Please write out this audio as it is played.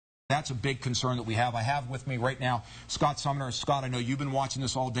That's a big concern that we have. I have with me right now Scott Sumner. Scott, I know you've been watching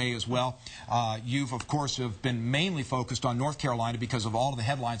this all day as well. You've, of course, have been mainly focused on North Carolina because of all of the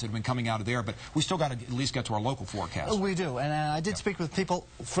headlines that have been coming out of there, but we still got to at least get to our local forecast. We do, and I did speak with people,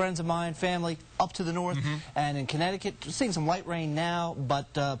 friends of mine, family, up to the north, and in Connecticut, seeing some light rain now,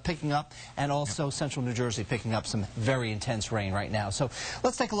 but picking up, and also central New Jersey picking up some very intense rain right now. So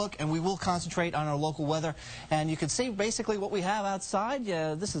let's take a look, and we will concentrate on our local weather, and you can see basically what we have outside.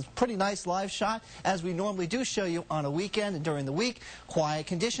 This is pretty nice live shot, as we normally do show you on a weekend and during the week. Quiet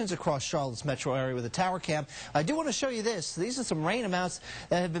conditions across Charlotte's metro area with a tower cam. I do want to show you this. These are some rain amounts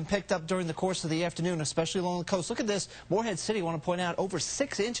that have been picked up during the course of the afternoon, especially along the coast. Look at this. Morehead City, I want to point out, over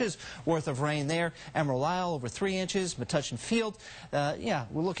 6 inches worth of rain there. Emerald Isle, over 3 inches. Metuchen Field, yeah,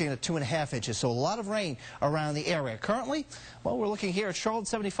 we're looking at 2.5 inches. So a lot of rain around the area. Currently, well, we're looking here at Charlotte,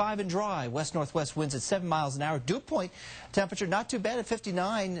 75 and dry. West-northwest winds at 7 miles an hour. Dew point temperature not too bad at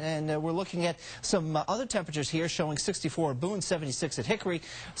 59, and we're looking at some other temperatures here showing 64 at Boone, 76 at Hickory,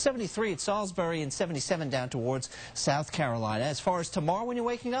 73 at Salisbury, and 77 down towards South Carolina. As far as tomorrow when you're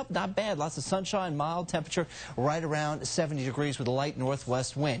waking up, not bad. Lots of sunshine, mild temperature right around 70 degrees with a light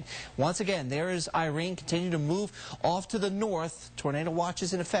northwest wind. Once again, there is Irene continuing to move off to the north. Tornado watch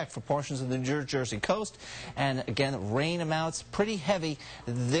is in effect for portions of the New Jersey coast. And again, rain amounts pretty heavy.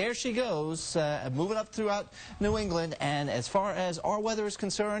 There she goes, moving up throughout New England. And as far as our weather is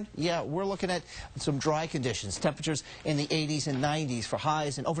concerned, yeah, we're looking at some dry conditions. Temperatures in the 80s and 90s for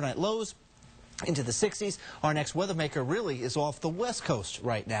highs and overnight lows into the 60s. Our next weather maker really is off the west coast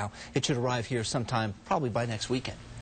right now. It should arrive here sometime probably by next weekend.